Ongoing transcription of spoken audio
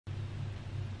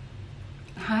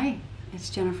Hi, it's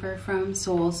Jennifer from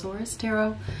Soul Source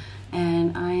Tarot,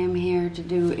 and I am here to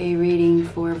do a reading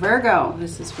for Virgo.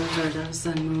 This is for Virgo,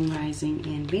 Sun, Moon, Rising,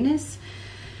 and Venus.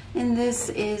 And this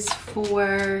is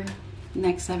for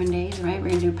next 7 days, right? We're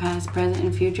going to do past, present,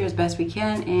 and future as best we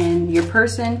can. And your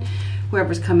person,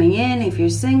 whoever's coming in, if you're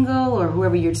single or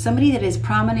whoever you're, somebody that is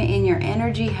prominent in your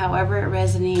energy, however it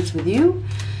resonates with you.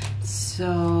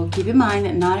 So keep in mind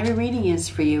that not every reading is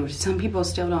for you. Some people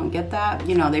still don't get that.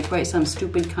 You know, they put some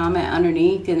stupid comment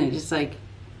underneath and it's just like...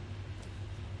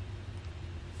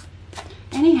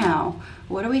 Anyhow,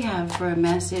 what do we have for a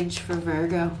message for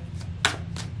Virgo?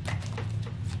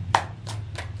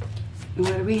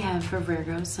 What do we have for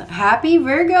Virgo? So, happy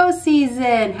Virgo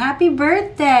season! Happy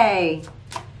birthday!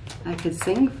 I could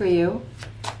sing for you.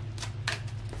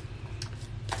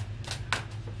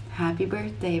 Happy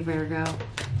birthday, Virgo.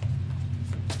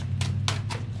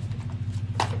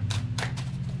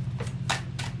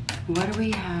 What do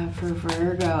we have for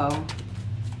Virgo?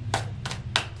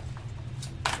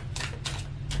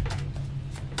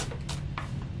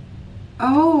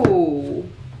 Oh,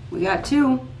 we got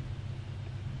two.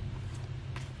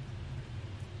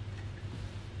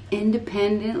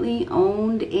 Independently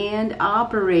owned and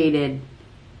operated.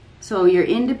 So you're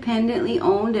independently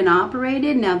owned and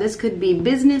operated. Now this could be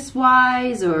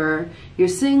business-wise, or you're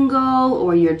single,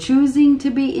 or you're choosing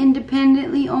to be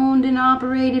independently owned and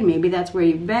operated. Maybe that's where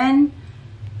you've been.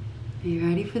 Are you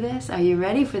ready for this? Are you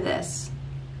ready for this?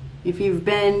 If you've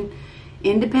been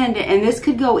independent, and this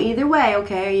could go either way,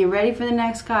 okay? Are you ready for the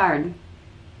next card?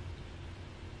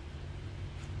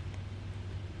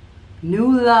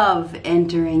 New love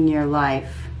entering your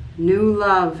life. New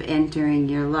love entering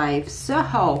your life.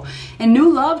 So, and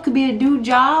new love could be a new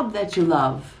job that you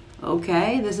love.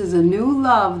 Okay, this is a new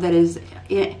love that is,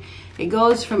 it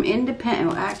goes from independent,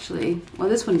 well actually, well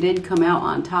this one did come out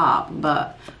on top,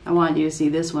 but I wanted you to see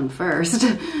this one first.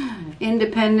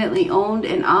 Independently owned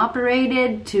and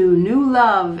operated to new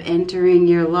love entering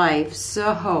your life.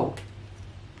 So,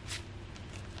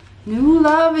 new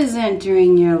love is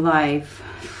entering your life.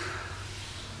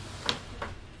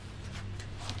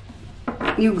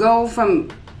 You go from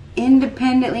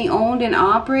independently owned and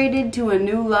operated to a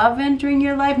new love entering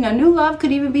your life. Now, new love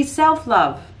could even be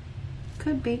self-love.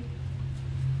 Could be.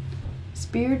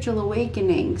 Spiritual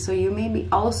awakening. So you may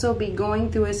also be going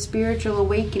through a spiritual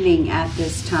awakening at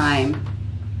this time.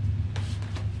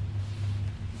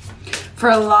 For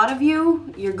a lot of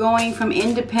you, you're going from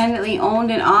independently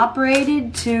owned and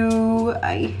operated to,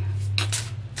 I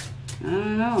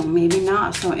don't know, maybe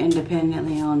not so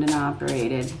independently owned and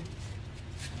operated.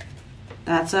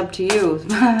 That's up to you.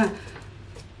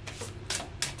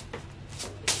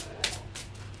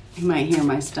 You might hear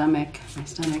my stomach. My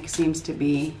stomach seems to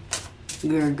be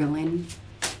gurgling.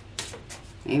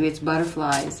 Maybe it's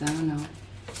butterflies. I don't know.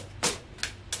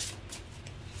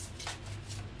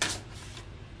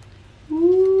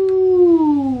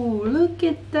 Ooh, look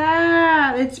at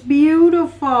that. It's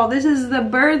beautiful. This is the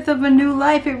birth of a new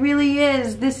life. It really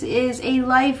is. This is a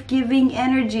life-giving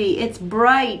energy. It's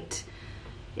bright.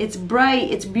 It's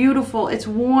bright, it's beautiful, it's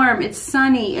warm, it's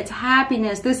sunny, it's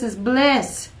happiness. This is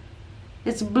bliss.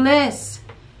 It's bliss.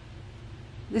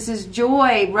 This is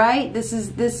joy, right? This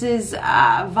is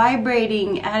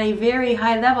vibrating at a very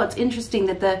high level. It's interesting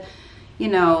that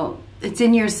it's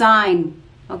in your sign.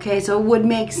 Okay, so it would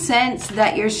make sense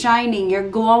that you're shining, you're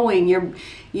glowing,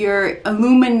 you're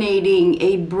illuminating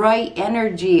a bright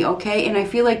energy, okay? And I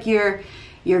feel like you're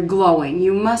glowing.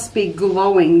 You must be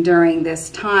glowing during this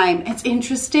time. It's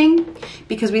interesting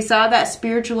because we saw that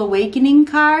spiritual awakening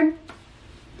card,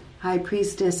 High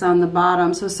Priestess on the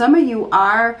bottom. So some of you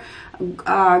are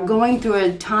going through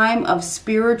a time of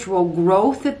spiritual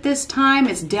growth at this time.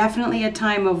 It's definitely a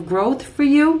time of growth for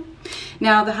you.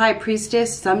 Now the High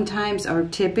Priestess sometimes or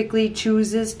typically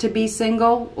chooses to be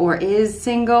single or is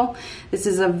single. This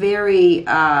is a very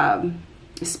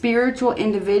spiritual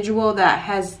individual that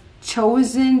has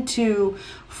chosen to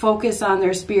focus on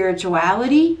their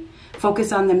spirituality,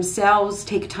 focus on themselves,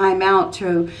 take time out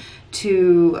to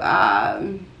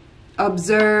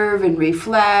observe and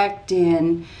reflect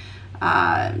and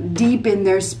deepen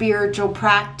their spiritual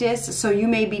practice. So you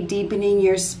may be deepening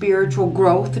your spiritual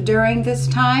growth during this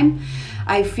time.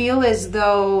 I feel as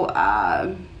though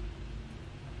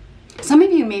some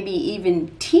of you may be even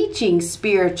teaching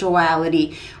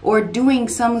spirituality or doing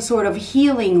some sort of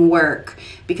healing work,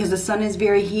 because the sun is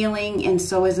very healing and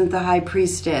so isn't the High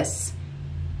Priestess.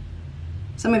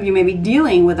 Some of you may be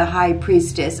dealing with a High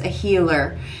Priestess, a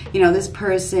healer. You know, this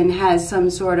person has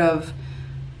some sort of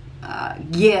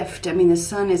gift. I mean, the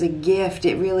sun is a gift.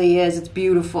 It really is. It's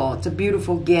beautiful. It's a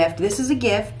beautiful gift. This is a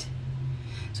gift.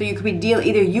 So So you could be dealing,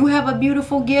 either you have a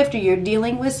beautiful gift or you're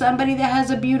dealing with somebody that has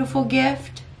a beautiful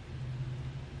gift.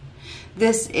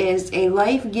 This is a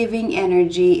life-giving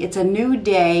energy. It's a new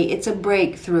day. It's a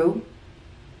breakthrough.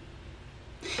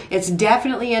 It's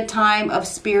definitely a time of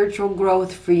spiritual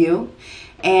growth for you.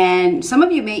 And some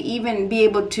of you may even be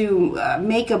able to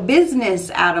make a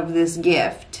business out of this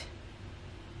gift.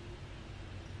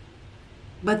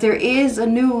 But there is a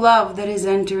new love that is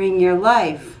entering your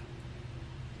life.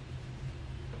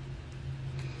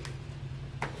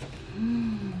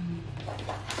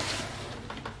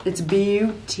 It's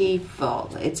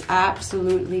beautiful. It's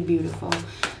absolutely beautiful.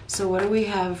 So what do we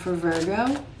have for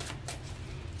Virgo?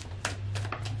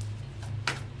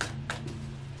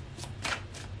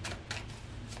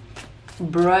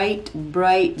 Bright,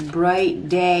 bright, bright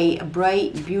day.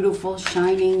 Bright, beautiful,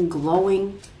 shining,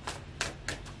 glowing.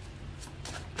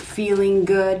 Feeling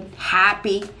good.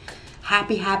 Happy.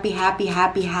 Happy, happy, happy,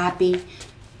 happy, happy.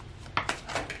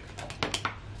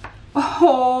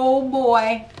 Oh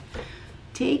boy.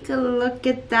 Take a look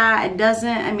at that. It doesn't,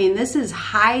 I mean, this is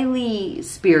highly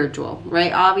spiritual,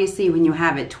 right? Obviously, when you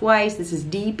have it twice, this is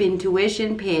deep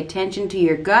intuition. Pay attention to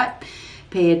your gut.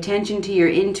 Pay attention to your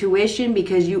intuition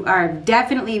because you are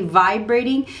definitely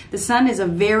vibrating. The sun is a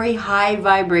very high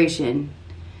vibration.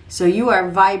 So you are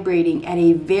vibrating at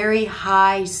a very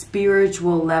high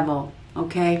spiritual level,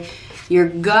 okay? Your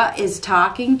gut is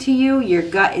talking to you. Your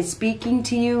gut is speaking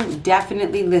to you.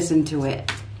 Definitely listen to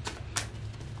it.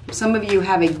 Some of you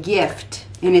have a gift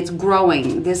and it's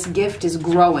growing. This gift is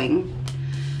growing.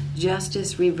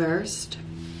 Justice reversed.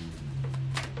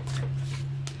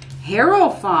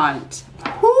 Hierophant.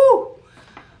 Whoo!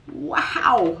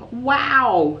 Wow.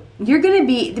 Wow. You're going to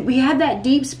be, we had that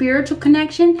deep spiritual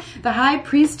connection. The High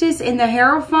Priestess and the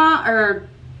Hierophant are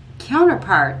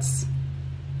counterparts.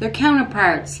 They're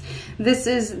counterparts. This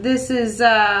is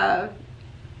a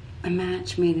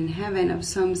match made in heaven of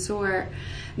some sort.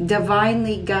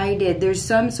 Divinely guided. There's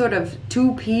some sort of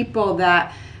two people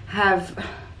that have,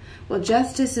 well,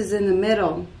 justice is in the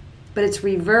middle, but it's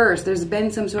reversed. There's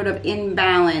been some sort of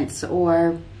imbalance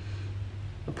or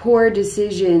a poor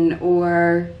decision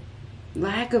or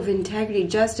lack of integrity.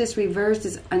 Justice reversed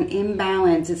is an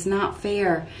imbalance. It's not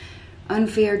fair.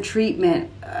 Unfair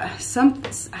treatment. I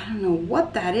don't know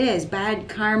what that is. Bad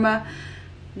karma.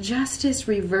 Justice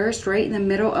reversed right in the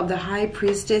middle of the High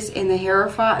Priestess and the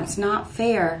Hierophant. It's not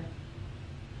fair.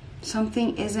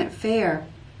 Something isn't fair.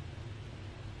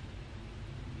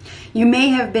 You may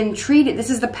have been treated, this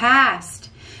is the past,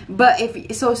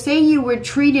 but so say you were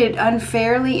treated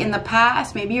unfairly in the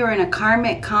past, maybe you were in a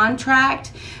karmic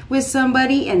contract with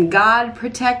somebody and God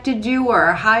protected you or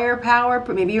a higher power,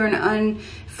 maybe you're in an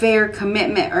unfair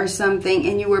commitment or something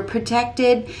and you were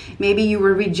protected, maybe you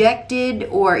were rejected,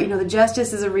 or you know, the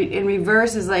justice is in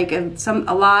reverse is like a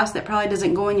loss that probably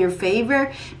doesn't go in your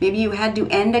favor. Maybe you had to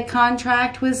end a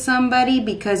contract with somebody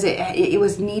because it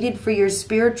was needed for your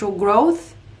spiritual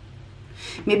growth.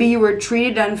 Maybe you were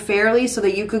treated unfairly so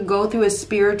that you could go through a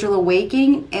spiritual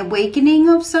awakening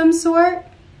of some sort.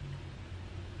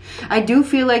 I do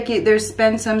feel like there's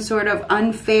been some sort of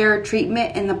unfair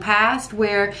treatment in the past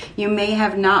where you may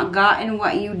have not gotten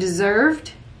what you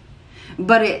deserved,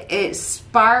 but it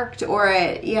sparked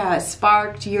it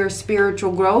sparked your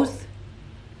spiritual growth.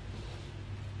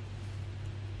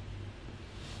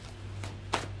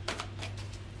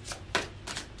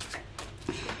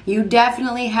 You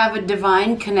definitely have a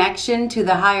divine connection to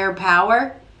the higher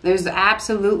power. There's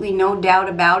absolutely no doubt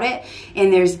about it.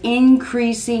 And there's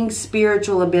increasing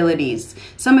spiritual abilities.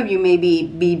 Some of you may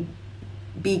be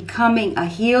becoming a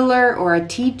healer or a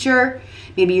teacher.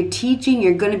 Maybe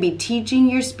you're going to be teaching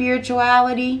your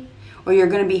spirituality, or you're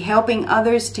going to be helping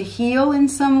others to heal in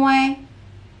some way.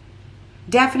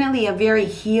 Definitely a very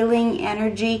healing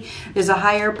energy. There's a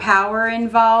higher power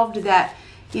involved that,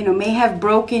 you know, may have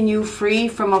broken you free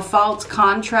from a false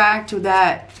contract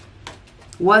that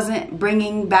wasn't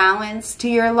bringing balance to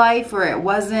your life, or it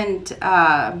wasn't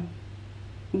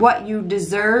what you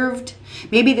deserved.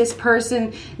 Maybe this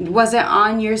person wasn't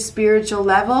on your spiritual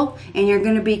level, and you're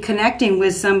going to be connecting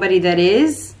with somebody that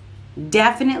is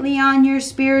definitely on your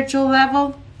spiritual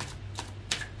level.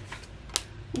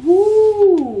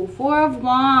 Woo! Four of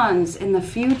Wands in the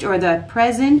future or the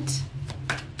present.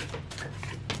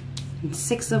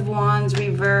 Six of Wands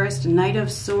reversed. Knight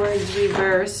of Swords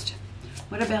reversed.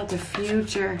 What about the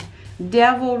future?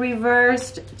 Devil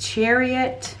reversed.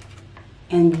 Chariot.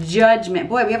 And Judgment.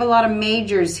 Boy, we have a lot of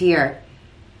majors here.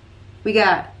 We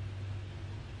got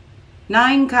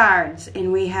 9 cards.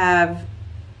 And we have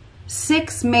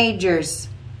 6 majors.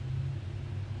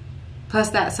 Plus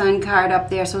that Sun card up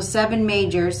there. So 7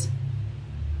 majors.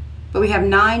 But we have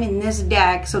 9 in this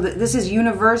deck, so that this is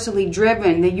universally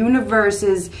driven. The universe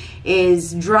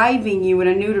is driving you in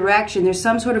a new direction. There's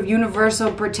some sort of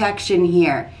universal protection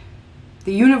here.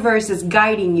 The universe is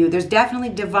guiding you. There's definitely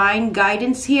divine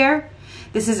guidance here.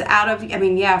 This is out of, I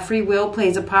mean, yeah, free will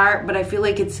plays a part, but I feel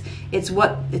like it's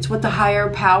what the higher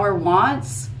power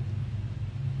wants.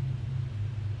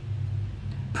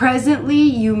 Presently,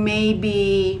 you may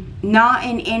be not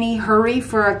in any hurry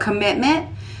for a commitment.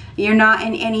 You're not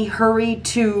in any hurry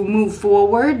to move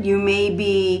forward. You may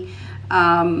be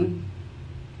well,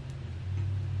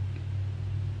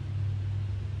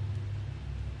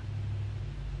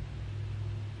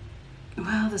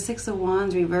 the Six of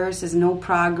Wands reverse is no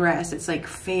progress. It's like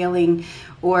failing,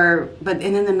 and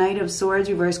then the Knight of Swords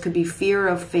reverse could be fear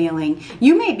of failing.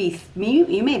 You may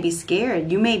be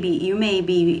scared. You may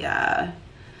be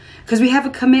because we have a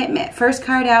commitment. First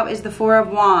card out is the Four of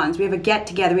Wands. We have a get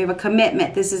together. We have a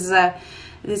commitment. This is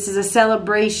a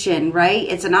celebration, right?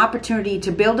 It's an opportunity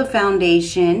to build a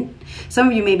foundation. Some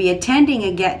of you may be attending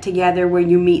a get together where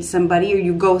you meet somebody, or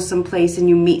you go someplace and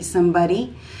you meet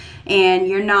somebody, and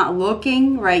you're not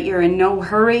looking, right? You're in no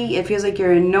hurry. It feels like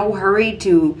you're in no hurry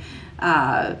to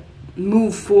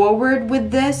move forward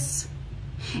with this.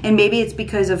 And maybe it's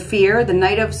because of fear. The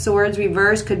Knight of Swords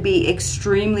reverse could be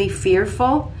extremely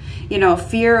fearful. You know,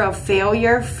 fear of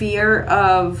failure, fear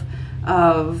of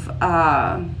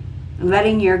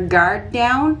letting your guard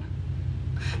down.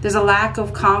 There's a lack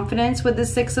of confidence with the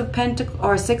Six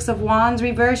of Wands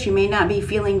reverse. You may not be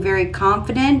feeling very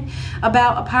confident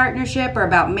about a partnership or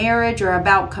about marriage or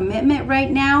about commitment right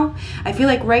now. I feel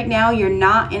like right now you're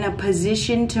not in a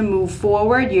position to move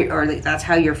forward, or that's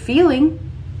how you're feeling.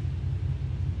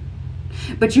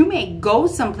 But you may go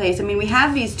someplace. I mean, we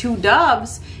have these 2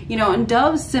 doves, you know, and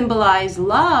doves symbolize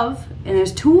love, and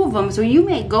there's 2 of them. So you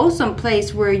may go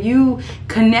someplace where you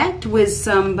connect with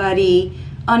somebody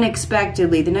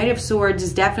unexpectedly. The Knight of Swords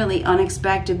is definitely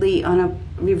unexpectedly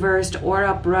reversed or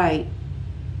upright.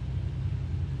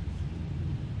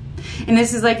 And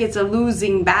this is like it's a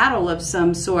losing battle of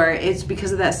some sort. It's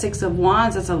because of that Six of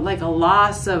Wands. It's like a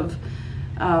loss of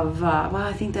well,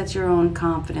 I think that's your own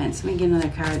confidence. Let me get another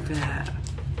card for that.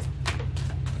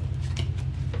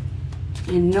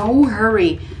 In no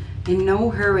hurry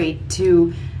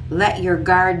to let your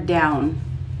guard down.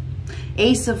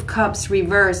 Ace of Cups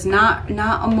reverse, not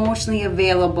emotionally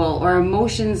available, or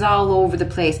emotions all over the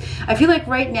place. I feel like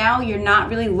right now you're not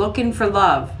really looking for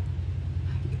love.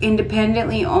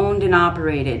 Independently owned and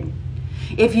operated.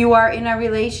 If you are in a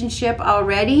relationship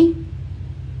already,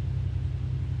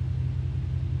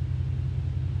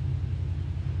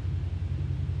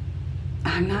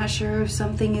 I'm not sure if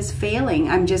something is failing.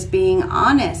 I'm just being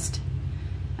honest.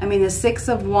 I mean, the Six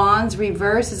of Wands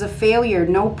reverse is a failure,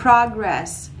 no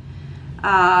progress.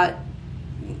 I'm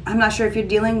not sure if you're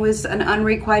dealing with an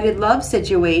unrequited love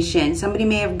situation. Somebody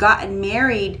may have gotten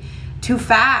married too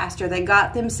fast, or they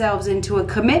got themselves into a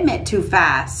commitment too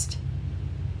fast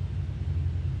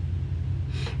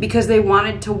because they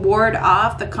wanted to ward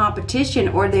off the competition,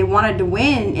 or they wanted to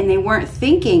win and they weren't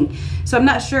thinking. So I'm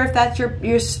not sure if that's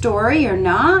your story or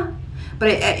not. But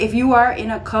if you are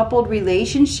in a coupled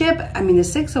relationship, I mean, the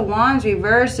Six of Wands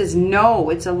reverse is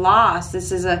no, it's a loss.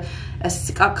 This is a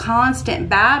constant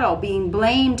battle, being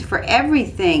blamed for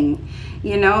everything.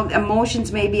 You know,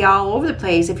 emotions may be all over the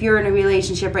place. If you're in a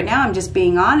relationship right now, I'm just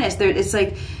being honest. It's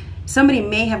like somebody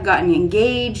may have gotten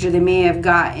engaged, or they may have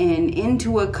gotten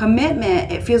into a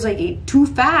commitment. It feels like too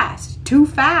fast.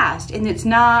 And it's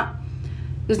not,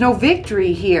 there's no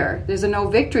victory here. There's no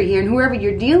victory here. And whoever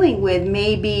you're dealing with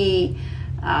may be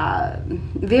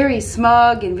very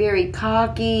smug and very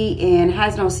cocky and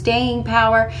has no staying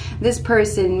power. This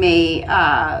person may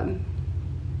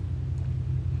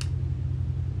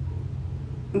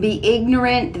be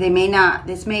ignorant. They may not,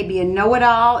 this may be a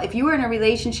know-it-all. If you are in a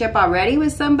relationship already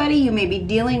with somebody, you may be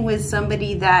dealing with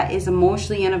somebody that is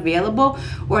emotionally unavailable,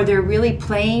 or they're really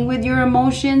playing with your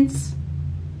emotions.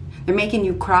 They're making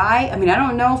you cry. I mean, I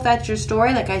don't know if that's your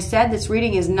story. Like I said, this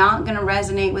reading is not going to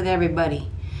resonate with everybody.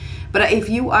 But if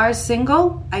you are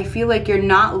single, I feel like you're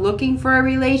not looking for a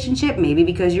relationship, maybe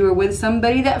because you were with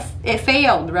somebody that it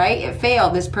failed, right? It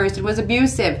failed. This person was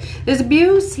abusive. There's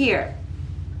abuse here.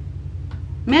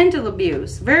 Mental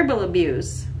abuse, verbal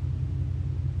abuse.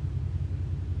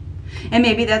 And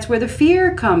maybe that's where the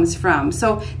fear comes from.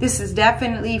 So this is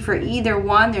definitely for either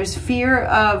one. There's fear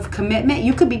of commitment.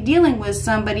 You could be dealing with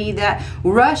somebody that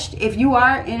rushed. If you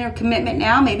are in a commitment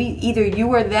now, maybe either you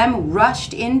or them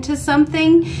rushed into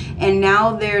something, and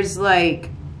now there's like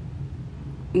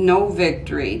no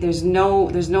victory. There's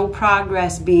no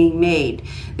progress being made.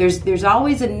 There's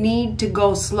always a need to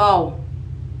go slow.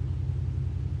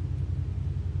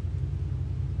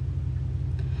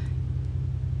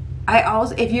 I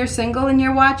also, if you're single and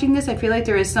you're watching this, I feel like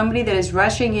there is somebody that is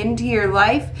rushing into your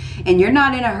life and you're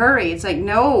not in a hurry. It's like,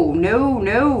 no, no,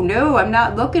 no, no, I'm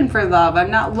not looking for love.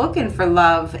 I'm not looking for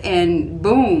love. And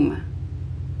boom.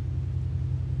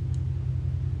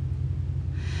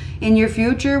 In your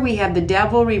future, we have the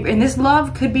devil. And this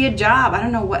love could be a job. I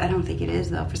don't know what, I don't think it is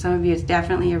though. For some of you, it's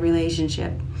definitely a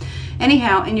relationship.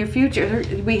 Anyhow, in your future,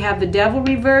 we have the devil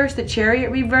reversed, the chariot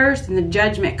reversed, and the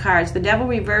judgment cards. The devil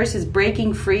reverse is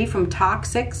breaking free from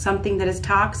toxic, something that is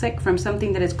toxic, from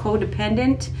something that is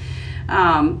codependent.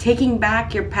 Taking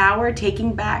back your power,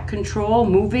 taking back control,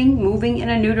 moving in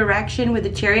a new direction with the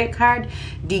chariot card.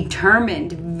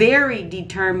 Determined, very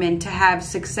determined to have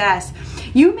success.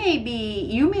 You may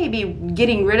be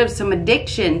getting rid of some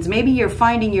addictions. Maybe you're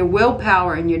finding your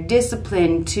willpower and your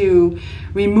discipline to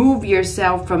remove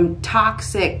yourself from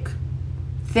toxic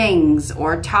things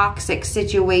or toxic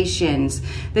situations.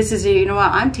 This is, you know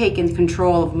what, I'm taking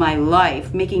control of my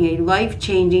life, making a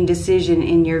life-changing decision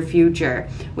in your future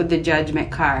with the judgment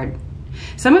card.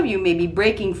 Some of you may be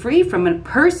breaking free from a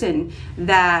person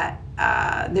that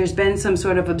there's been some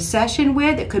sort of obsession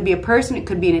with. It could be a person, it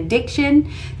could be an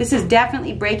addiction. This is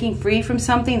definitely breaking free from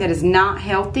something that is not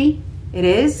healthy. It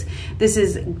is. This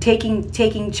is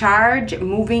taking charge,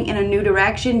 moving in a new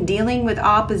direction, dealing with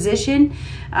opposition,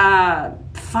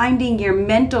 finding your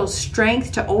mental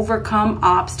strength to overcome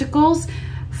obstacles.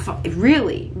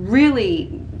 Really,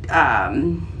 really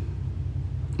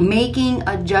making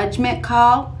a judgment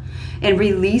call and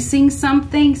releasing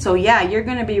something. So yeah, you're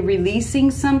going to be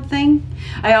releasing something.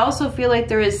 I also feel like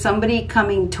there is somebody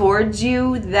coming towards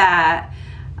you that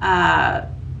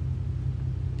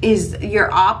is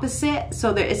your opposite.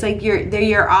 So it's like they're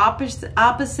your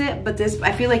opposite, but this,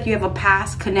 I feel like you have a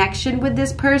past connection with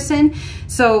this person.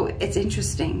 So it's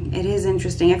interesting. It is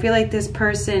interesting. I feel like this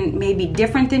person may be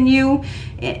different than you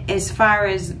as far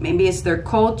as maybe it's their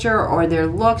culture or their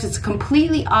looks. It's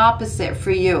completely opposite for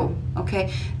you.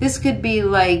 Okay, this could be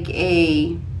like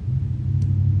a,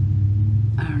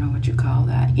 I don't know what you call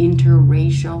that,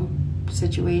 interracial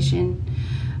situation.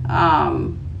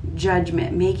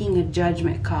 Judgment, making a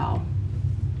judgment call,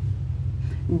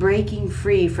 breaking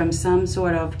free from some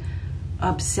sort of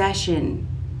obsession,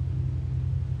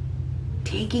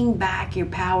 taking back your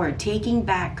power, taking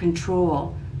back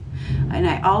control. And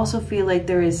I also feel like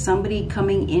there is somebody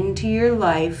coming into your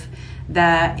life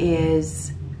that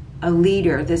is a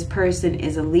leader. This person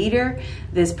is a leader.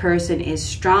 This person is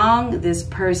strong. This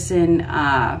person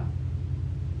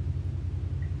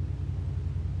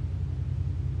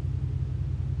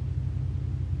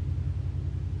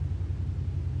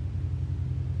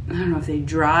I don't know if they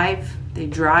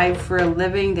drive for a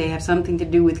living, they have something to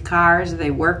do with cars, they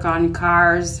work on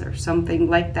cars or something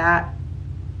like that.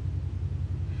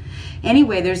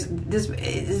 Anyway, there's this,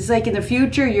 it's like in the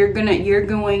future you're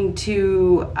going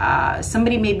to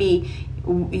somebody maybe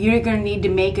you're going to need to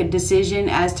make a decision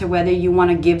as to whether you want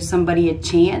to give somebody a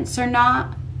chance or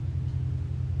not.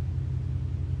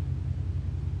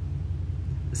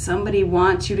 Somebody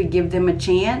wants you to give them a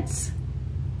chance.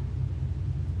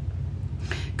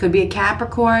 Could be a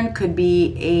Capricorn, could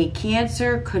be a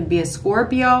Cancer, could be a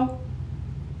Scorpio,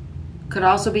 could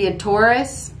also be a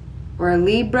Taurus or a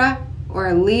Libra or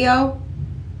a Leo,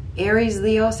 Aries,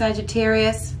 Leo,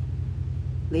 Sagittarius,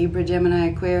 Libra, Gemini,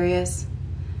 Aquarius.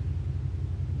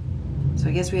 So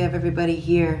I guess we have everybody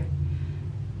here.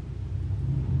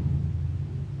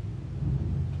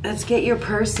 Let's get your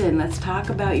person. Let's talk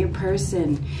about your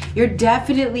person. You're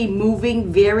definitely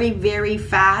moving very, very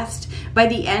fast. By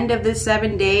the end of the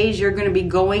 7 days, you're going to be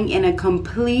going in a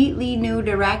completely new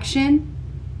direction.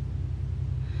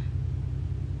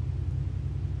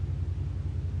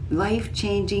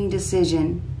 Life-changing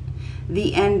decision.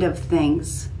 The end of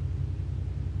things.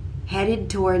 Headed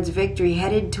towards victory,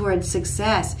 headed towards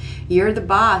success. You're the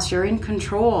boss. You're in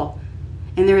control.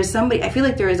 And there is somebody, I feel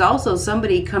like there is also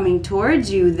somebody coming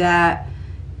towards you that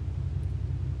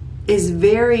is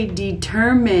very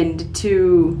determined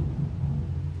to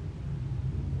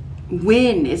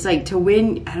win. It's like to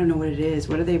win. I don't know what it is.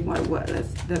 What are they? What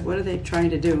are they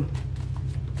trying to do?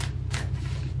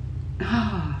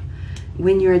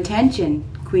 Win your attention.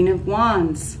 Queen of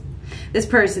Wands. This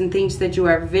person thinks that you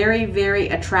are very, very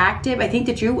attractive. I think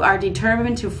that you are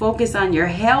determined to focus on your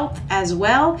health as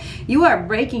well. You are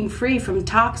breaking free from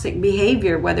toxic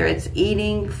behavior, whether it's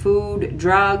eating, food,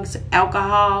 drugs,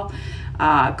 alcohol,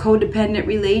 codependent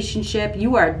relationship.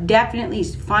 You are definitely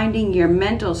finding your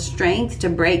mental strength to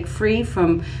break free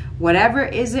from whatever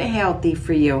isn't healthy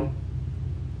for you.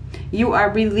 You are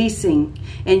releasing,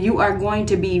 and you are going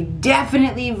to be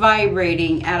definitely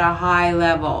vibrating at a high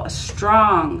level.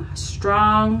 Strong,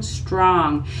 strong,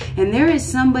 strong. And there is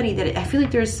somebody that, I feel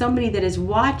like there is somebody that is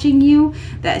watching you,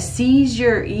 that sees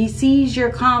your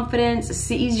confidence,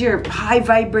 sees your high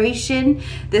vibration.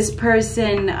 This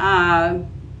person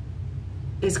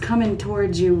is coming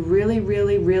towards you really,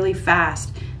 really, really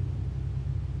fast.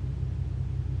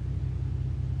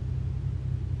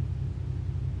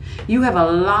 You have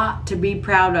a lot to be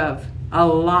proud of. A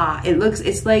lot.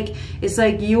 It's like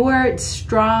your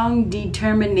strong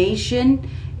determination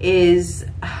is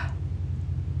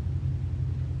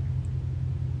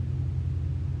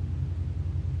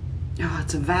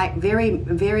it's a very,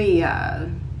 very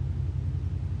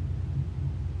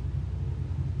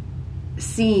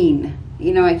seen.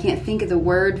 You know, I can't think of the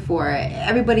word for it.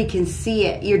 Everybody can see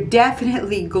it. You're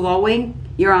definitely glowing.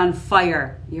 You're on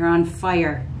fire. You're on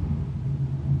fire.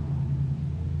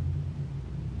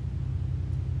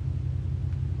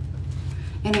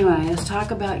 Anyway, let's talk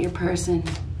about your person.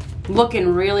 Looking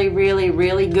really, really,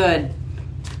 really good.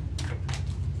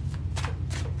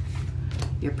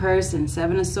 Your person,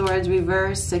 7 of Swords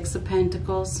reversed, 6 of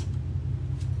Pentacles.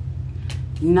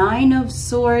 9 of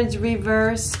Swords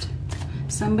reversed.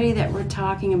 Somebody that we're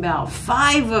talking about.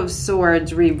 5 of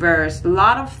Swords reversed. A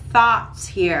lot of thoughts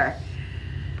here.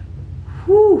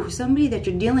 Whew, somebody that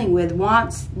you're dealing with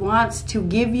wants to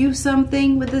give you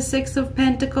something with the 6 of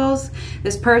Pentacles.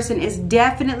 This person is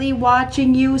definitely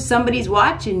watching you. Somebody's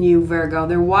watching you, Virgo.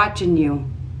 They're watching you.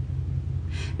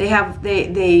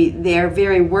 They're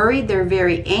very worried. They're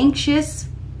very anxious.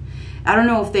 I don't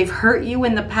know if they've hurt you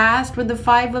in the past with the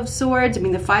 5 of Swords. I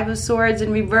mean, the 5 of Swords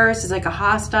in reverse is like a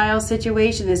hostile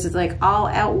situation. This is like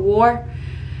all-out war.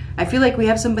 I feel like we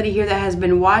have somebody here that has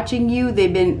been watching you.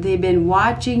 They've been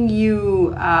watching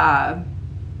you.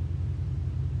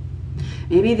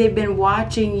 Maybe they've been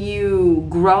watching you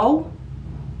grow.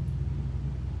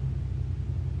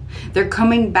 They're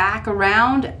coming back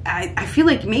around. I feel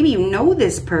like maybe you know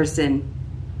this person.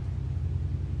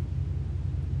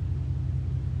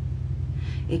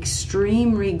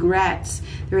 Extreme regrets.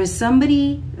 There is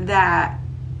somebody that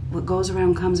what goes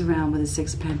around comes around with the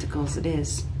 6 of Pentacles. It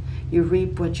is. You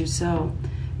reap what you sow.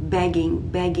 Begging,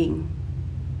 begging,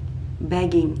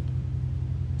 begging.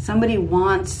 Somebody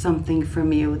wants something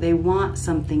from you. They want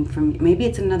something from you. Maybe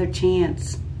it's another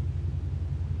chance.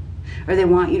 Or they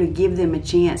want you to give them a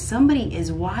chance. Somebody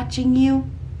is watching you.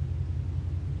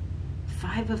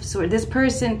 5 of Swords. This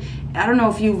person, I don't know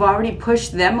if you've already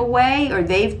pushed them away or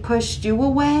they've pushed you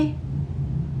away.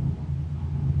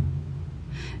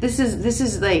 This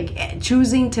is like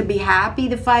choosing to be happy,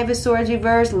 the 5 of Swords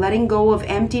reversed, letting go of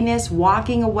emptiness,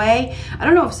 walking away. I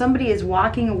don't know if somebody is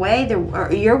walking away,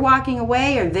 or you're walking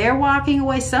away, or they're walking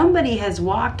away. Somebody has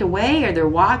walked away, or they're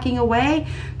walking away.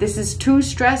 This is too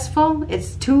stressful.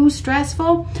 It's too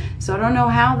stressful. So I don't know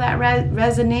how that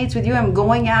resonates with you. I'm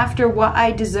going after what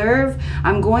I deserve.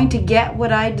 I'm going to get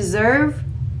what I deserve.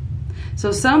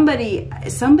 So somebody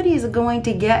is going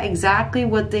to get exactly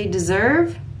what they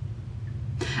deserve.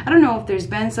 I don't know if there's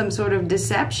been some sort of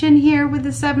deception here with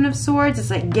the 7 of Swords.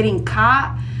 It's like getting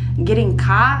caught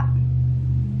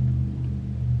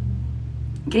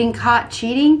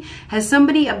cheating. Has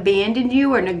somebody abandoned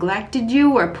you or neglected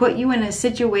you or put you in a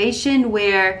situation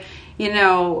where, you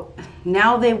know,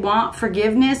 now they want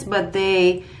forgiveness, but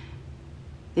they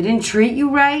didn't treat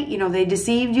you right. You know, they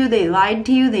deceived you, they lied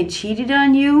to you, they cheated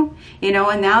on you, you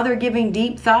know, and now they're giving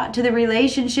deep thought to the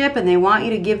relationship and they want you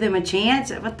to give them a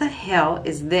chance. What the hell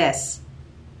is this?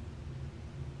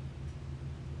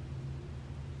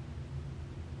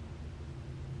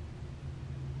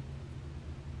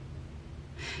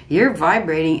 You're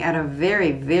vibrating at a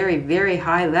very, very, very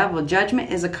high level.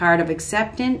 Judgment is a card of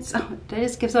acceptance. Oh, did I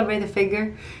just give somebody the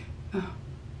figure? Oh.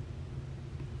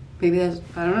 Maybe that's,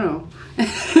 I don't know.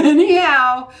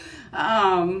 Anyhow,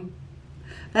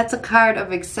 that's a card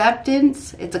of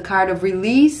acceptance. It's a card of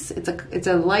release. It's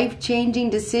a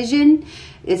life-changing decision.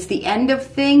 It's the end of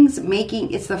things.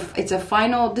 It's a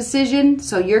final decision.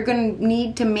 So you're going to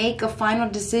need to make a final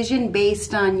decision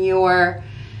based on your,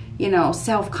 you know,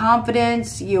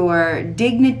 self-confidence, your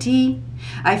dignity.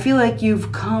 I feel like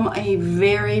you've come a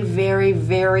very, very,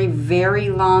 very, very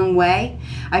long way.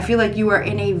 I feel like you are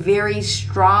in a very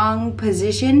strong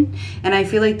position. And I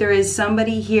feel like there is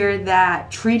somebody here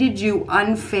that treated you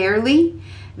unfairly,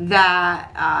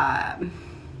 that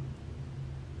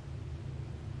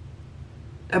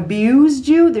abused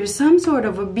you. There's some sort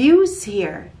of abuse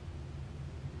here.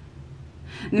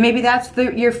 Maybe that's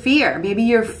your fear. Maybe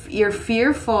you're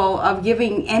fearful of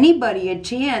giving anybody a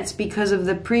chance because of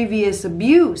the previous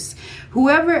abuse.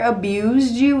 Whoever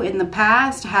abused you in the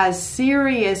past has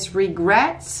serious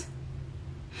regrets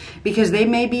because they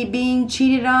may be being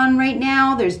cheated on right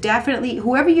now. There's definitely,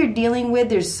 whoever you're dealing with,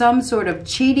 there's some sort of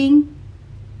cheating.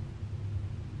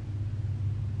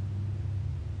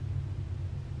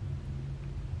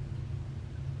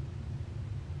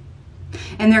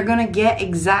 And they're going to get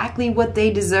exactly what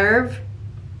they deserve.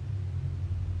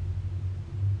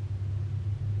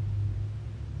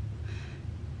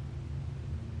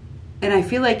 And I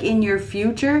feel like in your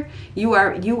future, you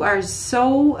are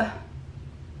so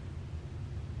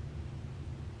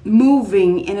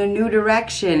moving in a new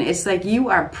direction. It's like you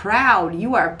are proud,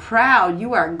 you are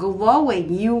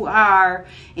glowing, you are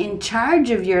in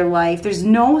charge of your life. There's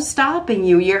no stopping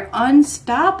you. You're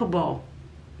unstoppable.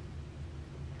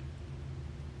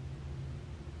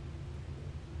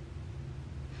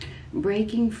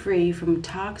 Breaking free from a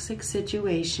toxic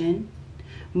situation,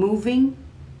 moving,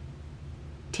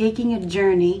 taking a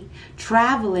journey,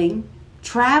 traveling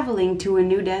to a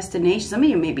new destination. Some of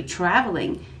you may be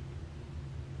traveling.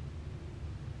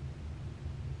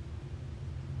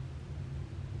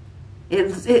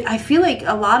 I feel like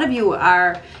a lot of you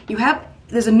are,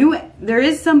 there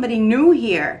is somebody new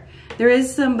here. There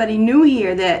is somebody new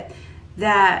here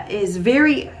that is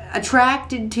very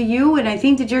attracted to you, and I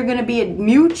think that you're going to be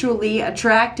mutually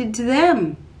attracted to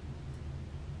them.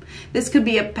 This could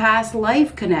be a past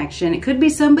life connection. It could be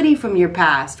somebody from your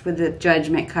past with the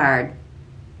Judgment card.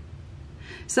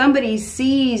 Somebody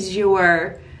sees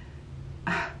your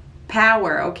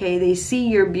power, okay? They see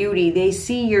your beauty. They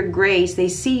see your grace. They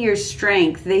see your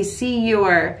strength. They see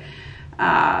your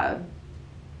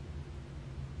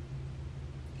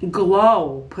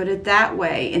glow, put it that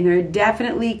way, and they're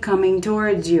definitely coming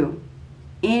towards you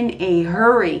in a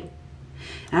hurry.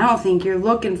 I don't think you're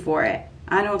looking for it.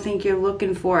 I don't think you're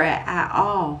looking for it at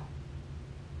all.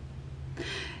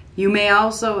 You may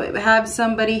also have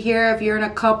somebody here, if you're in a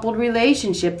coupled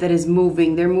relationship, that is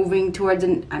moving. They're moving towards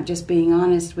I'm just being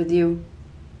honest with you.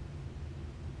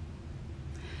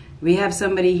 We have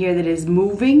somebody here that is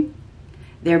moving.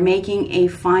 They're making a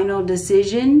final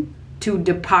decision to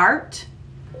depart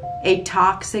a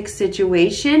toxic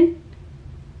situation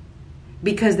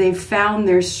because they've found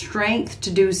their strength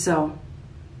to do so.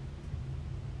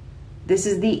 This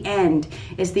is the end.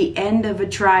 It's the end of a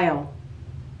trial.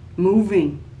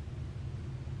 Moving.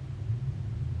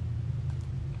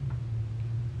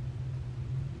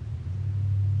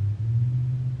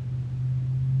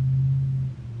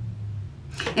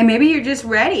 And maybe you're just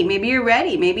ready. Maybe you're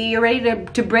ready. Maybe you're ready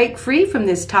to break free from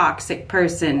this toxic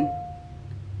person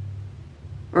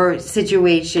or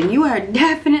situation. You are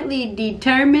definitely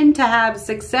determined to have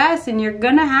success, and you're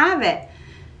gonna have it.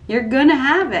 You're gonna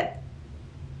have it.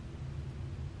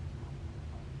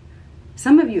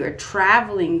 Some of you are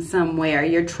traveling somewhere.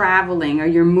 You're traveling, or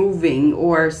you're moving,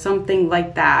 or something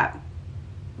like that.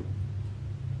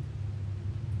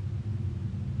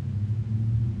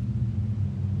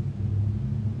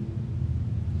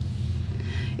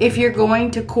 If you're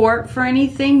going to court for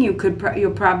anything,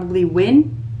 you'll probably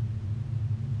win.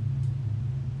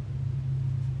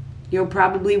 You'll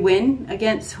probably win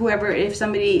against whoever.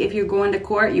 If you're going to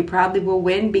court, you probably will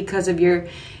win because of your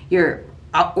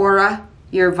aura,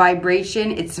 your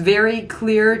vibration. It's very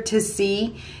clear to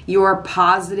see your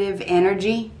positive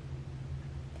energy.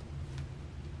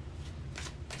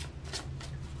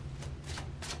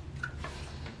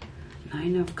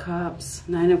 Nine of Cups.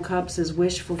 Nine of Cups is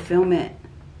wish fulfillment.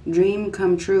 Dream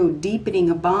come true. Deepening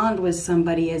a bond with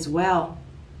somebody as well.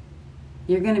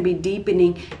 You're going to be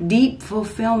deepening. Deep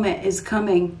fulfillment is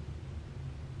coming.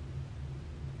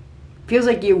 Feels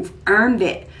like you've earned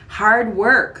it. Hard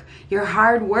work. Your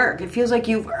hard work. It feels like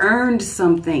you've earned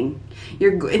something.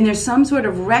 And there's some sort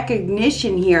of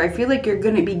recognition here. I feel like you're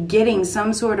going to be getting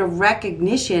some sort of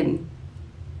recognition.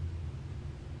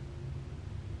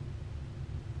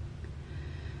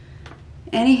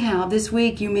 Anyhow, this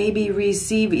week you may be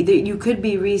receiving, you could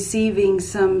be receiving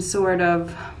some sort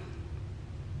of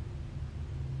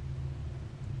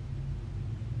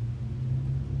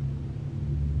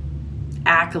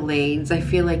accolades. I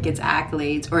feel like it's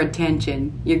accolades or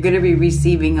attention. You're going to be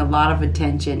receiving a lot of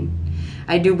attention.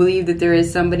 I do believe that there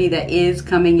is somebody that is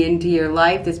coming into your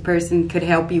life. This person could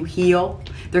help you heal.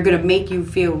 They're going to make you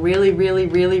feel really, really,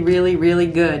 really, really, really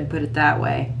good. Put it that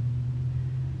way.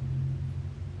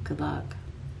 Good luck.